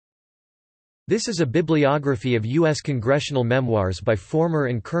This is a bibliography of U.S. congressional memoirs by former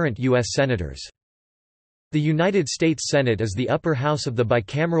and current U.S. Senators. The United States Senate is the upper house of the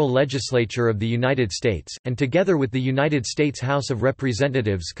bicameral legislature of the United States, and together with the United States House of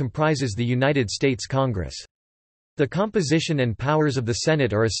Representatives comprises the United States Congress. The composition and powers of the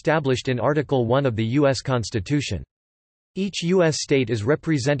Senate are established in Article 1 of the U.S. Constitution. Each U.S. state is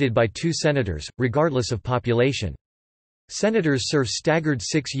represented by 2 senators, regardless of population. Senators serve staggered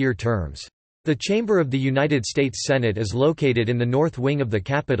 6-year terms. The chamber of the United States Senate is located in the north wing of the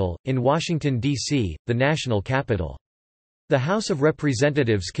Capitol, in Washington, D.C., the national capital. The House of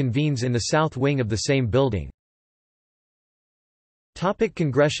Representatives convenes in the south wing of the same building.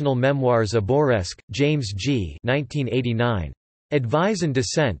 Congressional memoirs. Abourezk, James G. 1989. Advise and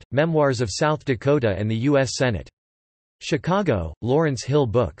Dissent, Memoirs of South Dakota and the U.S. Senate. Chicago, Lawrence Hill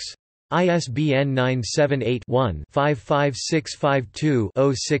Books. ISBN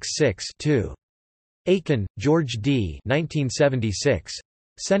 978-1-55652-066-2. Aiken, George D. 1976.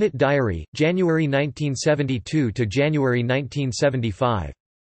 Senate Diary, January 1972 to January 1975.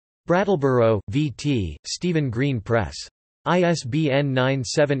 Brattleboro, V.T., Stephen Green Press. ISBN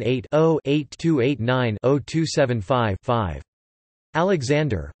 978-0-8289-0275-5.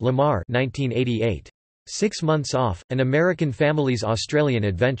 Alexander, Lamar 1988. 6 Months Off, An American Family's Australian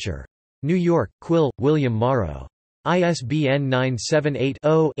Adventure. New York, Quill, William Morrow. ISBN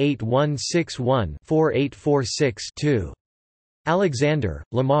 978-0-8161-4846-2. Alexander,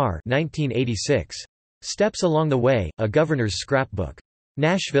 Lamar 1986. Steps Along the Way, A Governor's Scrapbook.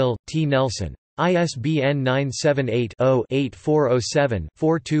 Nashville, T. Nelson. ISBN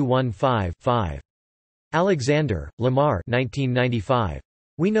 978-0-8407-4215-5. Alexander, Lamar 1995.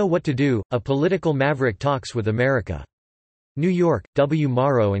 We Know What to Do, A Political Maverick Talks with America. New York, W.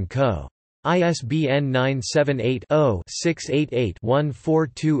 Morrow & Co. ISBN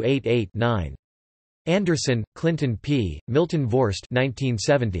 978-0-688-14288-9. Anderson, Clinton P., Milton Vorst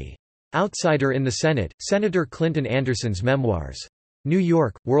 1970. Outsider in the Senate, Senator Clinton Anderson's Memoirs. New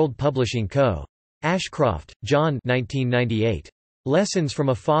York, World Publishing Co. Ashcroft, John 1998. Lessons from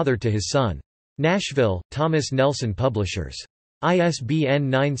a Father to His Son. Nashville, Thomas Nelson Publishers. ISBN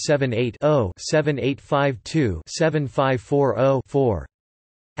 978-0-7852-7540-4.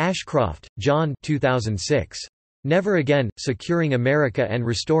 Ashcroft, John 2006. Never Again, Securing America and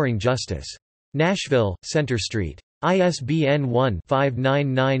Restoring Justice. Nashville, Center Street. ISBN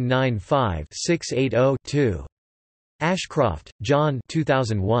 1-59995-680-2. Ashcroft, John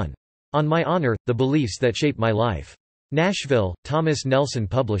 2001. On My Honor, The Beliefs That Shape My Life. Nashville, Thomas Nelson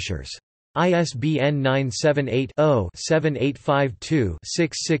Publishers. ISBN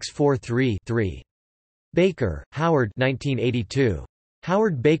 978-0-7852-6643-3. Baker, Howard 1982.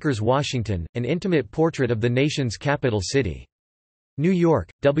 Howard Baker's Washington, An Intimate Portrait of the Nation's Capital City. New York,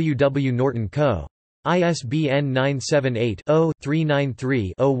 W. W. Norton Co. ISBN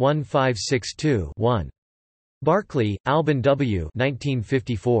 978-0-393-01562-1. Barkley, Alban W.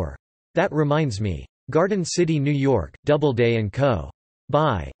 1954. That Reminds Me. Garden City, New York, Doubleday & Co.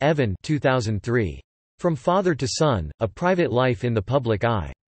 By Evan 2003. From Father to Son, A Private Life in the Public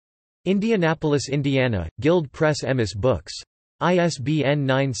Eye. Indianapolis, Indiana, Guild Press. Emmis Books. ISBN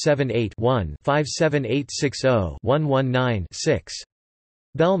 978-1-57860-119-6.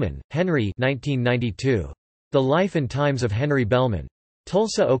 Bellman, Henry 1992. The Life and Times of Henry Bellman.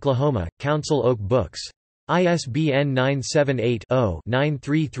 Tulsa, Oklahoma, Council Oak Books. ISBN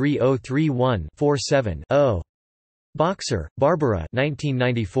 978-0-9330314-7-0. Boxer, Barbara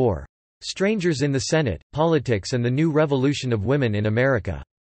 1994. Strangers in the Senate, Politics and the New Revolution of Women in America.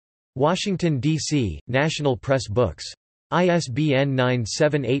 Washington, D.C., National Press Books. ISBN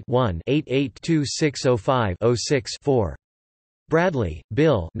 978-1-882605-06-4. Bradley,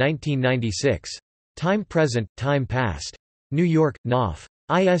 Bill 1996. Time Present, Time Past. New York, Knopf.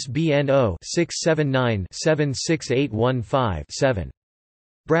 ISBN 0-679-76815-7.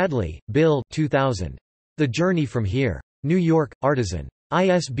 Bradley, Bill 2000. The Journey from Here. New York, Artisan.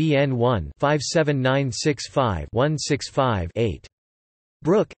 ISBN 1-57965-165-8.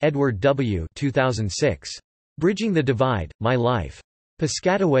 Brooke, Edward W. 2006. Bridging the Divide, My Life.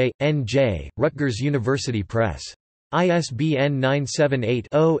 Piscataway, N.J., Rutgers University Press. ISBN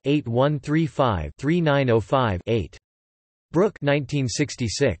 978-0-8135-3905-8. Brooke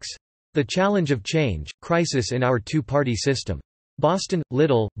 1966. The Challenge of Change, Crisis in Our Two-Party System. Boston,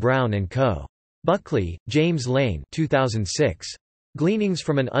 Little, Brown & Co. Buckley, James Lane 2006. Gleanings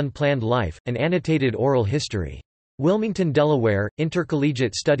from an Unplanned Life, An Annotated Oral History. Wilmington, Delaware,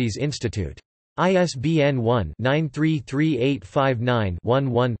 Intercollegiate Studies Institute. ISBN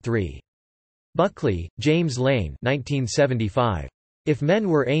 1-933859-11-3. Buckley, James Lane 1975. If Men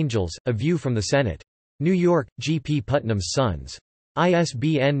Were Angels, A View from the Senate. New York, G. P. Putnam's Sons.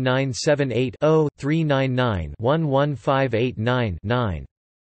 ISBN 978-0-399-11589-9.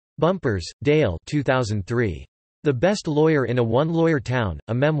 Bumpers, Dale 2003. The Best Lawyer in a One-Lawyer Town,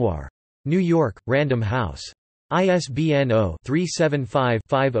 A Memoir. New York, Random House. ISBN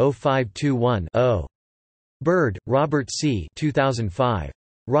 0-375-50521-0. Byrd, Robert C. 2005.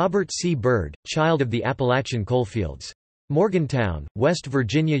 Robert C. Byrd, Child of the Appalachian Coalfields. Morgantown, West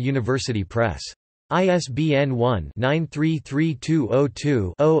Virginia University Press. ISBN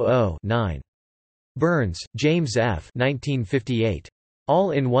 1-933202-00-9. Burns, James F. 1958.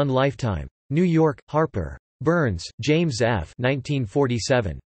 All in One Lifetime. New York, Harper. Burns, James F.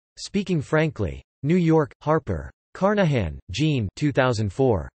 1947. Speaking Frankly. New York, Harper. Carnahan, Jean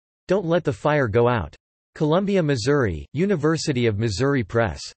 2004. Don't Let the Fire Go Out. Columbia, Missouri, University of Missouri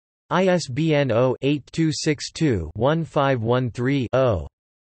Press. ISBN 0-8262-1513-0.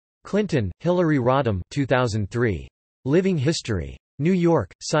 Clinton, Hillary Rodham 2003. Living History. New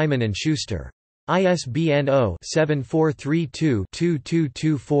York, Simon & Schuster. ISBN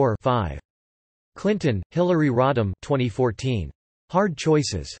 0-7432-2224-5. Clinton, Hillary Rodham 2014. Hard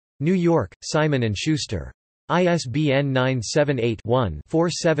Choices. New York, Simon & Schuster. ISBN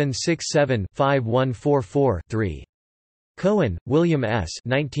 978-1-4767-5144-3. Cohen, William S.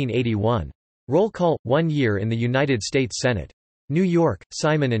 1981. Roll Call – 1 Year in the United States Senate. New York,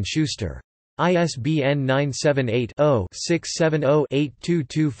 Simon & Schuster. ISBN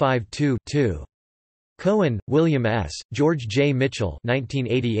 978-0-670-82252-2. Cohen, William S., George J. Mitchell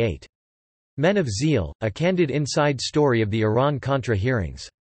 1988. Men of Zeal, A Candid Inside Story of the Iran-Contra Hearings.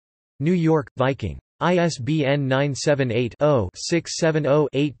 New York, Viking. ISBN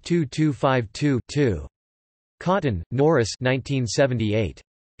 978-0-670-82252-2. Cotton, Norris 1978.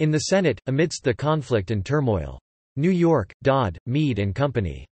 In the Senate, Amidst the Conflict and Turmoil. New York, Dodd, Mead &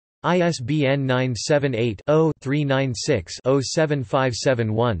 Company. ISBN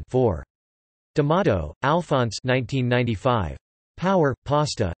 978-0-396-07571-4. D'Amato, Alphonse 1995. Power,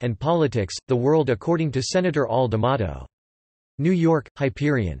 Pasta, and Politics, The World According to Senator Al D'Amato. New York,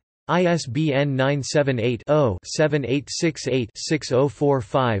 Hyperion. ISBN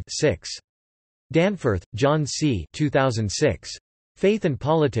 978-0-7868-6045-6. Danforth, John C. 2006. Faith and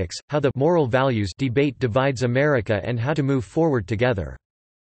Politics, How the Moral Values Debate Divides America and How to Move Forward Together.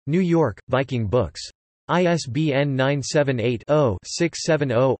 New York, Viking Books. ISBN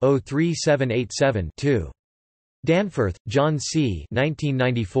 978-0-670-03787-2. Danforth, John C.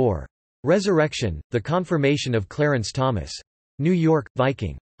 1994. Resurrection, The Confirmation of Clarence Thomas. New York,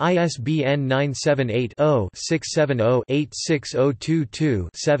 Viking. ISBN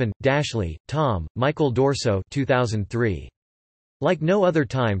 978-0-670-86022-7. Dashley, Tom, Michael Dorso 2003. Like No Other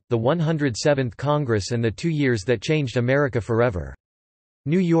Time, The 107th Congress and the 2 Years That Changed America Forever.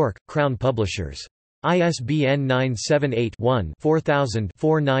 New York, Crown Publishers. ISBN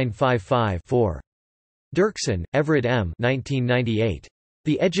 978-1-4000-4955-4. Dirksen, Everett M. 1998.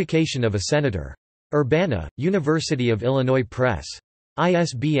 The Education of a Senator. Urbana, University of Illinois Press.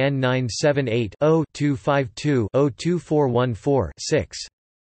 ISBN 978-0-252-02414-6.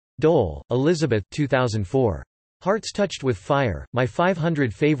 Dole, Elizabeth 2004. Hearts Touched with Fire, My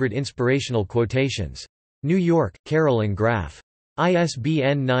 500 Favorite Inspirational Quotations. New York, Carroll and Graf.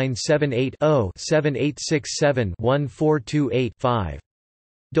 ISBN 978-0-7867-1428-5.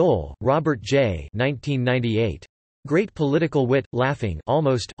 Dole, Robert J. 1998. Great Political Wit, Laughing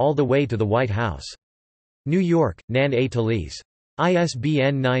almost all the Way to the White House. New York, Nan A. Talese.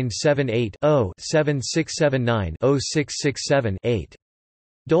 ISBN 978-0-7679-0667-8.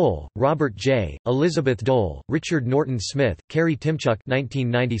 Dole, Robert J., Elizabeth Dole, Richard Norton Smith, Carrie Timchuk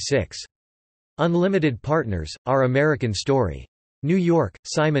 1996. Unlimited Partners, Our American Story. New York,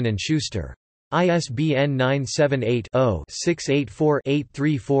 Simon & Schuster. ISBN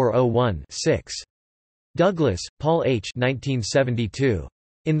 978-0-684-83401-6. Douglas, Paul H. 1972.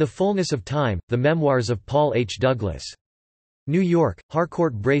 In the Fullness of Time, The Memoirs of Paul H. Douglas. New York,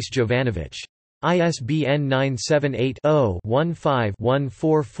 Harcourt Brace Jovanovich. ISBN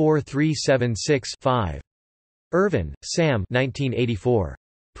 978-0-15-144376-5. Irvin, Sam 1984.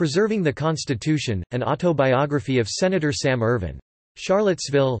 Preserving the Constitution, An Autobiography of Senator Sam Irvin.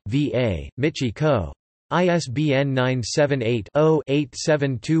 Charlottesville, VA, Michie Co. ISBN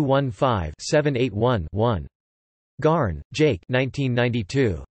 978-0-87215-781-1. Garn, Jake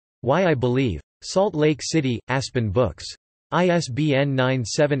 1992. Why I Believe. Salt Lake City, Aspen Books. ISBN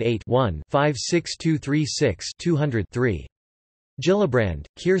 978-1-56236-200-3. Gillibrand,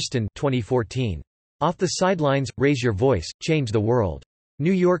 Kirsten 2014. Off the Sidelines, Raise Your Voice, Change the World.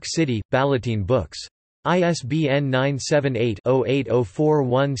 New York City, Ballotine Books. ISBN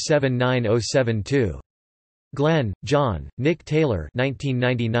 978-0804179072. Glenn, John, Nick Taylor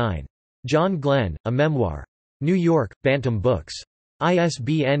 1999. John Glenn, A Memoir. New York, Bantam Books.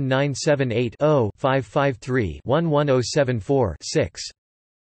 ISBN 978-0-553-11074-6.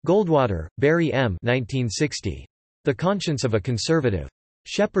 Goldwater, Barry M. 1960. The Conscience of a Conservative.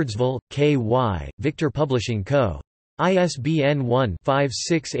 Shepherdsville, K.Y., Victor Publishing Co. ISBN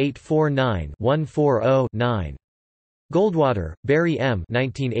 1-56849-140-9. Goldwater, Barry M.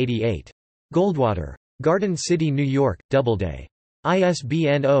 1988. Goldwater. Garden City, New York, Doubleday.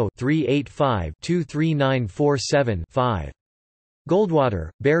 ISBN 0-385-23947-5.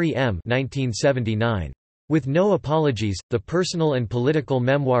 Goldwater, Barry M. 1979. With No Apologies, The Personal and Political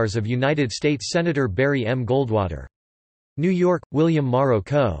Memoirs of United States Senator Barry M. Goldwater. New York, William Morrow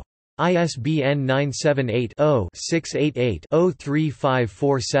Co. ISBN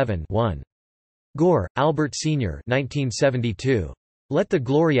 978-0-688-03547-1. Gore, Albert Sr. 1972. Let the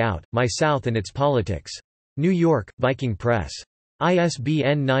Glory Out, My South and Its Politics. New York, Viking Press.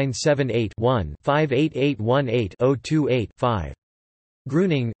 ISBN 978-1-58818-028-5.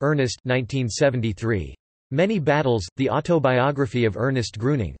 Gruning, Ernest 1973. Many Battles, The Autobiography of Ernest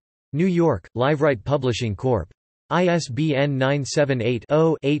Gruning. New York, Liveright Publishing Corp. ISBN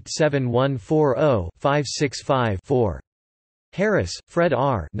 978-0-87140-565-4. Harris, Fred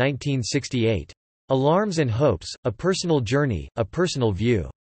R. 1968. Alarms and Hopes, A Personal Journey, A Personal View.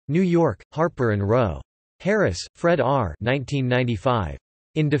 New York, Harper & Row. Harris, Fred R. 1995.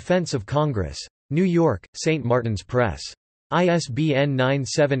 In Defense of Congress. New York, St. Martin's Press. ISBN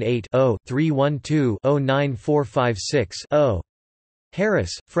 978-0-312-09456-0.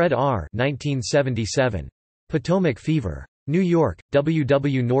 Harris, Fred R. 1977. Potomac Fever. New York, W.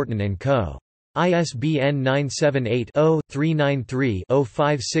 W. Norton & Co. ISBN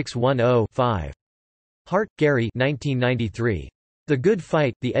 978-0-393-05610-5. Hart, Gary 1993. The Good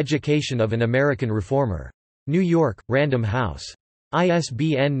Fight, The Education of an American Reformer. New York, Random House.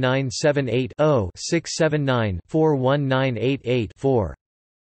 ISBN 978-0-679-41988-4.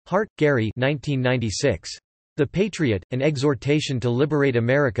 Hart, Gary 1996. The Patriot, An Exhortation to Liberate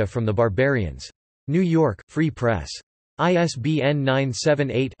America from the Barbarians. New York, Free Press. ISBN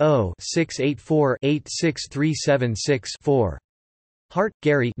 978-0-684-86376-4. Hart,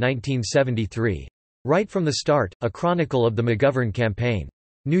 Gary 1973. Right from the Start, A Chronicle of the McGovern Campaign.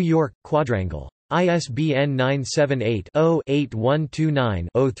 New York, Quadrangle. ISBN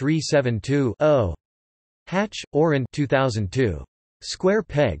 978-0-8129-0372-0. Hatch, Orrin 2002. Square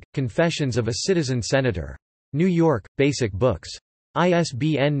Peg, Confessions of a Citizen Senator. New York, Basic Books.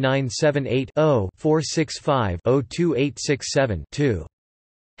 ISBN 978-0-465-02867-2.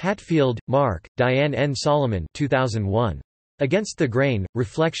 Hatfield, Mark, Diane N. Solomon 2001. Against the Grain,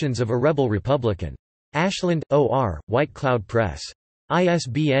 Reflections of a Rebel Republican. Ashland, O.R., White Cloud Press.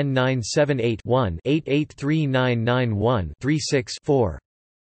 ISBN 978-1-883991-36-4.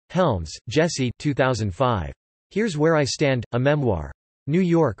 Helms, Jesse 2005. Here's Where I Stand, A Memoir. New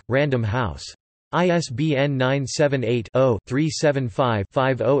York, Random House. ISBN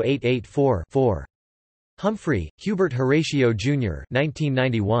 978-0-375-50884-4. Humphrey, Hubert Horatio, Jr.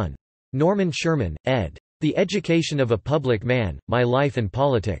 1991. Norman Sherman, ed. The Education of a Public Man, My Life and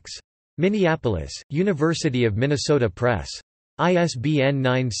Politics. Minneapolis, University of Minnesota Press. ISBN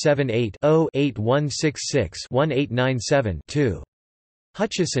 978-0-8166-1897-2.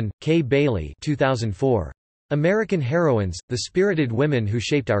 Hutchison, K. Bailey 2004. American Heroines, The Spirited Women Who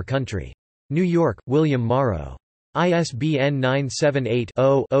Shaped Our Country. New York, William Morrow. ISBN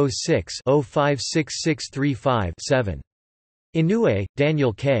 978-0-06-056635-7. Inouye,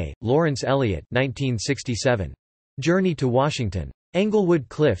 Daniel K., Lawrence Eliot 1967. Journey to Washington. Englewood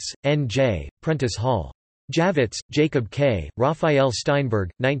Cliffs, N.J., Prentice Hall. Javits, Jacob K., Raphael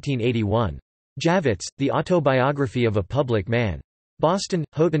Steinberg, 1981. Javits, The Autobiography of a Public Man. Boston,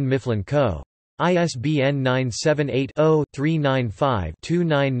 Houghton Mifflin Co. ISBN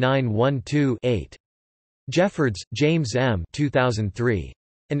 978-0-395-29912-8. Jeffords, James M. 2003.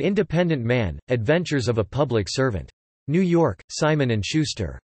 An Independent Man, Adventures of a Public Servant. New York, Simon &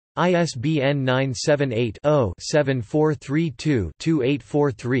 Schuster. ISBN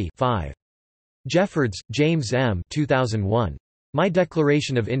 978-0-7432-2843-5. Jeffords, James M. 2001. My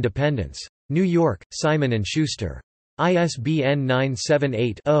Declaration of Independence. New York, Simon & Schuster. ISBN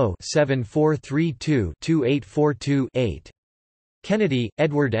 978-0-7432-2842-8. Kennedy,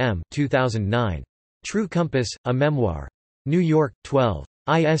 Edward M. 2009. True Compass, A Memoir. New York, 12.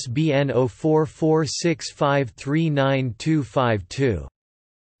 ISBN 0446539252.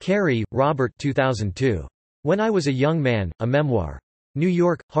 Carey, Robert 2002. When I Was a Young Man, A Memoir. New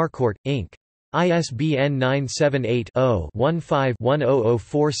York, Harcourt, Inc. ISBN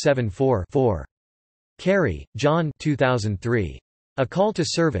 978-0-15-100474-4. Carey, John 2003. A Call to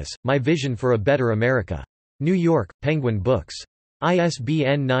Service, My Vision for a Better America. New York, Penguin Books.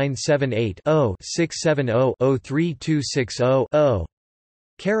 ISBN 978-0-670-03260-0.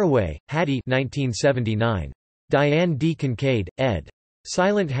 Carraway, Hattie 1979. Diane D. Kincaid, ed.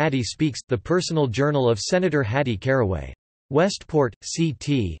 Silent Hattie Speaks, The Personal Journal of Senator Hattie Carraway. Westport,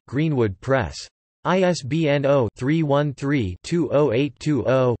 C.T., Greenwood Press. ISBN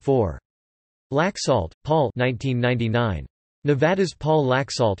 0-313-20820-4. Laxalt, Paul 1999. Nevada's Paul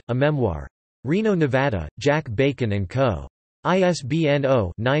Laxalt, A Memoir. Reno, Nevada, Jack Bacon & Co. ISBN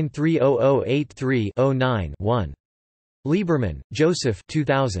 0-930083-09-1. Lieberman, Joseph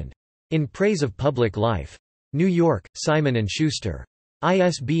 2000. In Praise of Public Life. New York, Simon & Schuster.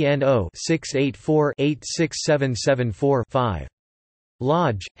 ISBN 0-684-86774-5.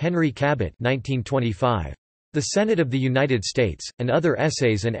 Lodge, Henry Cabot 1925. The Senate of the United States, and Other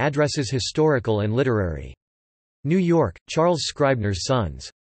Essays and Addresses Historical and Literary. New York, Charles Scribner's Sons.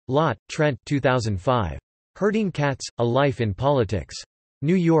 Lott, Trent 2005. Herding Cats, A Life in Politics.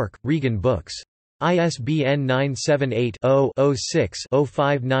 New York, Regan Books. ISBN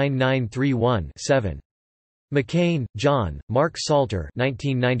 978-0-06-059931-7. McCain, John, Mark Salter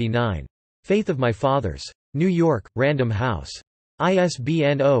 1999. Faith of My Fathers. New York, Random House.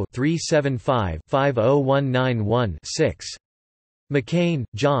 ISBN 0-375-50191-6. McCain,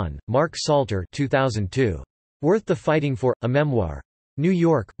 John, Mark Salter 2002. Worth the Fighting For, A Memoir. New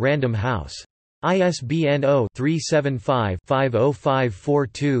York, Random House. ISBN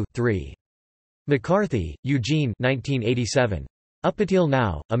 0-375-50542-3. McCarthy, Eugene 1987. Up Until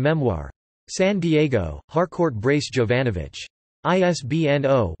Now, A Memoir. San Diego, Harcourt Brace Jovanovich. ISBN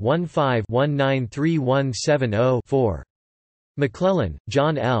 0-15-193170-4. McClellan,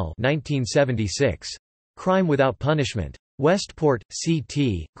 John L. 1976. Crime Without Punishment. Westport,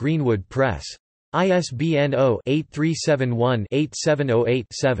 C.T., Greenwood Press. ISBN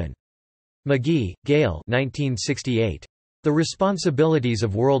 0-8371-8708-7. McGee, Gail 1968. The Responsibilities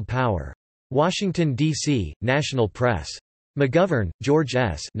of World Power. Washington, D.C., National Press. McGovern, George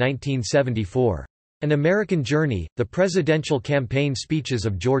S. 1974. An American Journey, The Presidential Campaign Speeches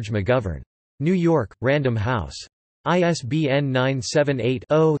of George McGovern. New York, Random House. ISBN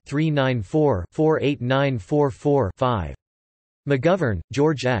 978-0-394-48944-5. McGovern,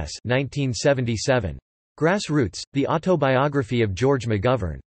 George S. 1977. Grassroots, The Autobiography of George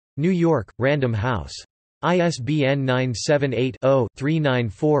McGovern. New York, Random House. ISBN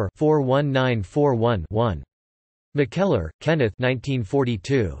 978-0-394-41941-1. McKellar, Kenneth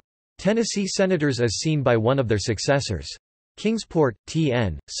 1942. Tennessee Senators as Seen by One of Their Successors. Kingsport,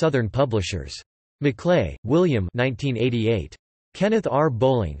 T.N., Southern Publishers. McClay, William 1988. Kenneth R.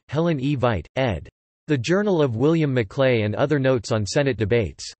 Bowling, Helen E. Veit, ed. The Journal of William McClay and Other Notes on Senate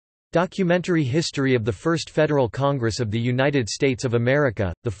Debates. Documentary History of the First Federal Congress of the United States of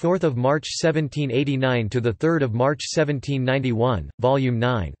America, 4 March 1789 to 3 March 1791, Volume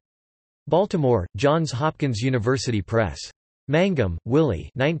 9. Baltimore, Johns Hopkins University Press. Mangum, Willie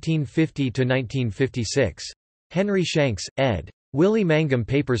 1950–1956. Henry Shanks, ed. Willie Mangum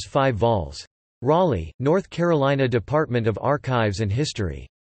Papers 5 vols. Raleigh, North Carolina Department of Archives and History.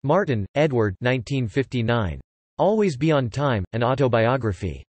 Martin, Edward 1959. Always Be on Time, An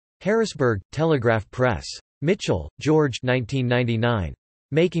Autobiography. Harrisburg, Telegraph Press. Mitchell, George 1999.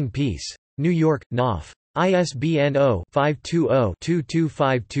 Making Peace. New York, Knopf. ISBN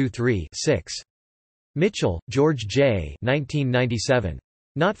 0-520-22523-6. Mitchell, George J. 1997.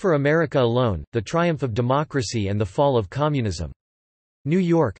 Not for America Alone, The Triumph of Democracy and the Fall of Communism. New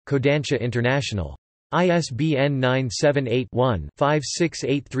York, Kodansha International. ISBN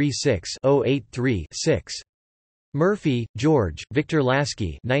 978-1-56836-083-6. Murphy, George, Victor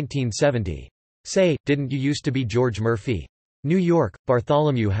Lasky 1970. Say, Didn't You Used to Be George Murphy? New York,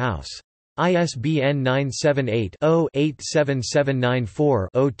 Bartholomew House. ISBN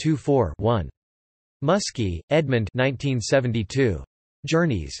 978-0-87794-024-1. Muskie, Edmund 1972.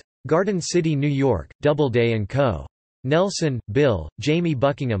 Journeys. Garden City, New York, Doubleday & Co. Nelson, Bill, Jamie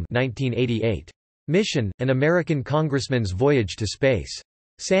Buckingham 1988. Mission, An American Congressman's Voyage to Space.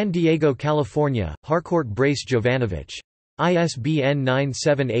 San Diego, California, Harcourt Brace Jovanovich. ISBN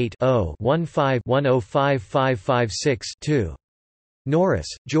 978-0-15-105556-2. Norris,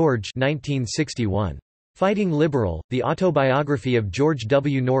 George 1961. Fighting Liberal, The Autobiography of George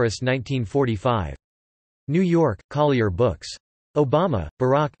W. Norris 1945. New York, Collier Books. Obama,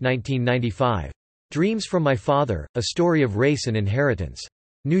 Barack 1995. Dreams from My Father, A Story of Race and Inheritance.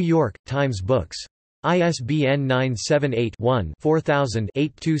 New York, Times Books. ISBN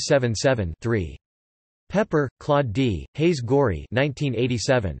 978-1-4000-8277-3. Pepper, Claude D., Hayes Gorey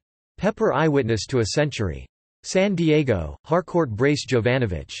 1987. Pepper Eyewitness to a Century. San Diego, Harcourt Brace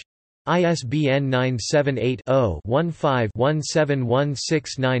Jovanovich. ISBN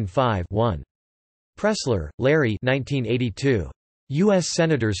 978-0-15-171695-1. Pressler, Larry 1982. U.S.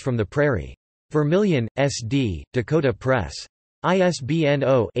 Senators from the Prairie. Vermilion, S.D., Dakota Press. ISBN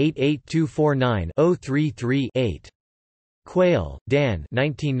 0-88249-033-8. Quayle, Dan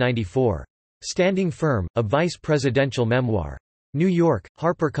 1994. Standing Firm, A Vice Presidential Memoir. New York,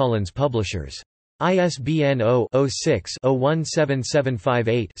 HarperCollins Publishers. ISBN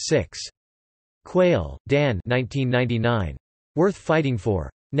 0-06-017758-6. Quayle, Dan 1999. Worth Fighting For.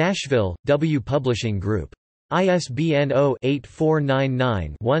 Nashville, W. Publishing Group. ISBN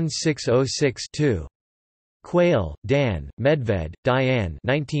 0-8499-1606-2. Quayle, Dan, Medved, Diane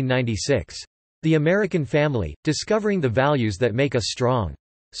 1996. The American Family, Discovering the Values That Make Us Strong.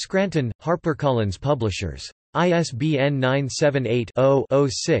 Scranton, HarperCollins Publishers. ISBN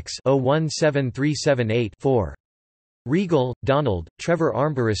 978-0-06-017378-4. Regal, Donald, Trevor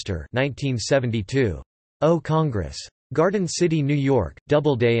Armbruster 1972. O Congress. Garden City, New York,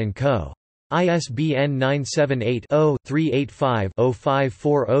 Doubleday & Co. ISBN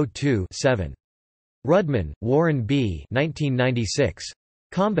 978-0-385-05402-7. Rudman, Warren B. 1996.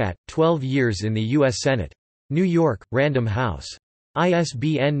 Combat, 12 Years in the U.S. Senate. New York, Random House.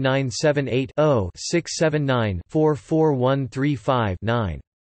 ISBN 978-0-679-44135-9.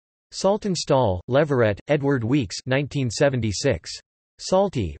 Saltonstall, Leverett, Edward Weeks 1976.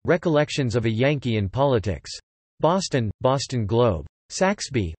 Salty, Recollections of a Yankee in Politics. Boston, Boston Globe.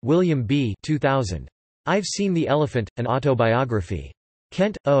 Saxby, William B. 2000. I've Seen the Elephant, An Autobiography.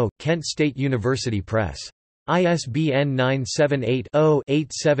 Kent, O., Kent State University Press. ISBN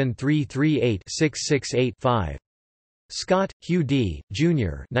 978-0-87338-668-5. Scott, Hugh D.,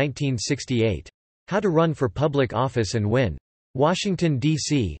 Jr. 1968. How to Run for Public Office and Win. Washington,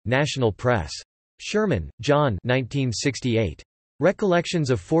 D.C., National Press. Sherman, John 1968. Recollections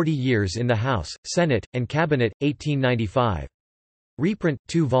of 40 Years in the House, Senate, and Cabinet, 1895. Reprint,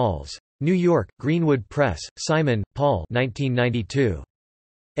 2 vols. New York, Greenwood Press, Simon, Paul 1992.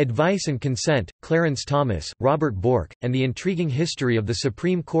 Advice and Consent, Clarence Thomas, Robert Bork, and the Intriguing History of the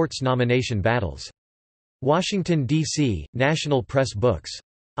Supreme Court's Nomination Battles. Washington, D.C., National Press Books.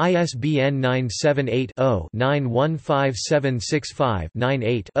 ISBN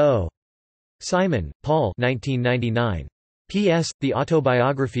 978-0-915765-98-0. Simon, Paul 1999. P.S. The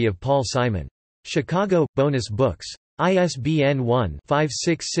Autobiography of Paul Simon. Chicago, Bonus Books. ISBN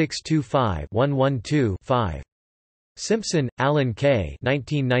 1-56625-112-5. Simpson, Alan K.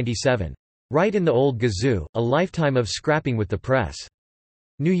 1997. Right in the Old Gazoo, A Lifetime of Scrapping with the Press.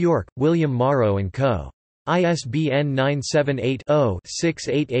 New York, William Morrow & Co. ISBN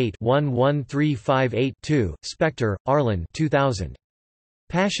 978-0-688-11358-2. Spector, Arlen 2000.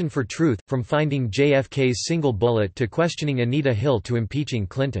 Passion for Truth, From Finding JFK's Single Bullet to Questioning Anita Hill to Impeaching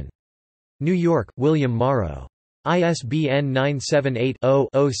Clinton. New York, William Morrow. ISBN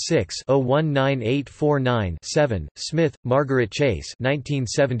 978-0-06-019849-7. Smith, Margaret Chase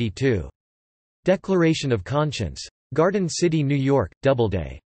 1972. Declaration of Conscience. Garden City, New York,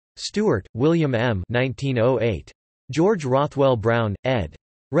 Doubleday. Stewart, William M. 1908. George Rothwell Brown, ed.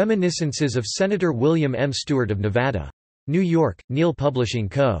 Reminiscences of Senator William M. Stewart of Nevada. New York, Neal Publishing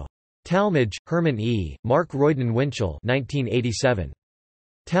Co. Talmadge, Herman E., Mark Royden Winchell 1987.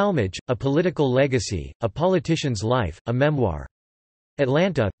 Talmadge, A Political Legacy, A Politician's Life, a Memoir.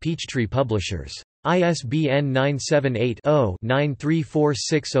 Atlanta, Peachtree Publishers. ISBN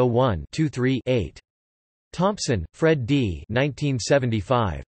 978-0-934601-23-8. Thompson, Fred D.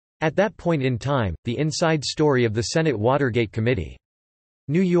 1975. At That Point in Time, The Inside Story of the Senate Watergate Committee.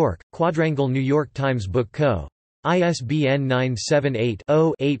 New York, Quadrangle New York Times Book Co. ISBN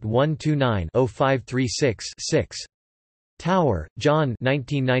 978-0-8129-0536-6. Tower, John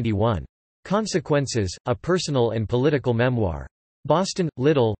 1991. Consequences, A Personal and Political Memoir. Boston,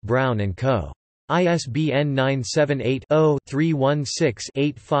 Little, Brown & Co. ISBN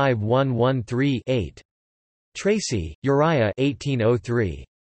 978-0-316-85113-8. Tracy, Uriah 1803.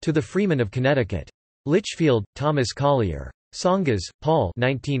 To the Freeman of Connecticut. Litchfield, Thomas Collier. Songas, Paul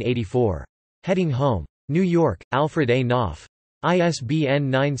 1984. Heading Home. New York, Alfred A. Knopf.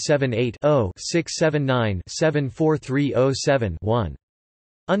 ISBN 978-0-679-74307-1.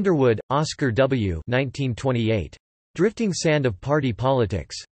 Underwood, Oscar W. 1928. Drifting Sand of Party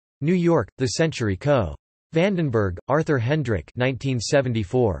Politics. New York, The Century Co. Vandenberg, Arthur Hendrick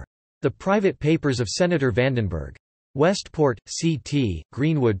 1974. The Private Papers of Senator Vandenberg. Westport, C.T.,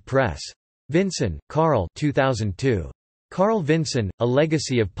 Greenwood Press. Vinson, Carl 2002. Carl Vinson, A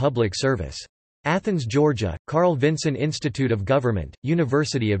Legacy of Public Service. Athens, Georgia, Carl Vinson Institute of Government,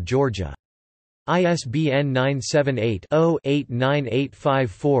 University of Georgia. ISBN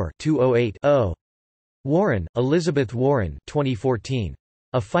 978-0-89854-208-0. Warren, Elizabeth Warren 2014.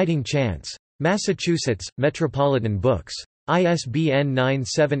 A Fighting Chance. Massachusetts, Metropolitan Books. ISBN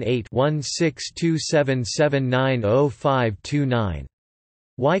 978-1627790529.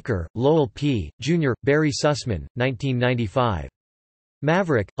 Weicker, Lowell P., Jr., Barry Sussman, 1995.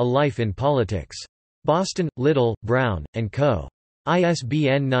 Maverick, A Life in Politics. Boston, Little, Brown, & Co.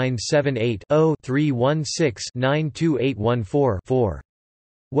 ISBN 978-0-316-92814-4.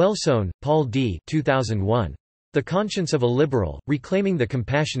 Wellsone, Paul D. 2001. The Conscience of a Liberal, Reclaiming the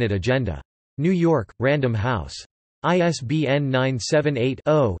Compassionate Agenda. New York, Random House. ISBN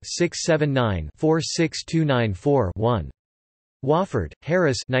 978-0-679-46294-1. Wofford,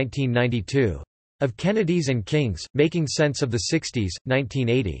 Harris 1992. Of Kennedys and Kings, Making Sense of the Sixties,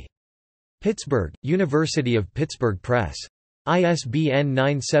 1980. Pittsburgh, University of Pittsburgh Press. ISBN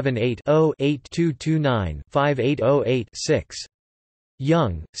 978-0-8229-5808-6.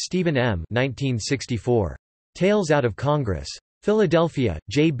 Young, Stephen M. 1964. Tales Out of Congress. Philadelphia,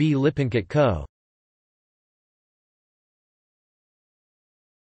 J. B. Lippincott Co.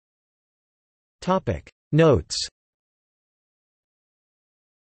 Notes.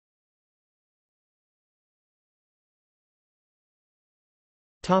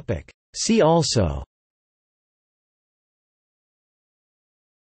 See also: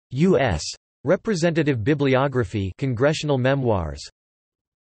 U.S. Representative Bibliography, Congressional Memoirs.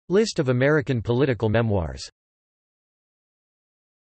 List of American political memoirs.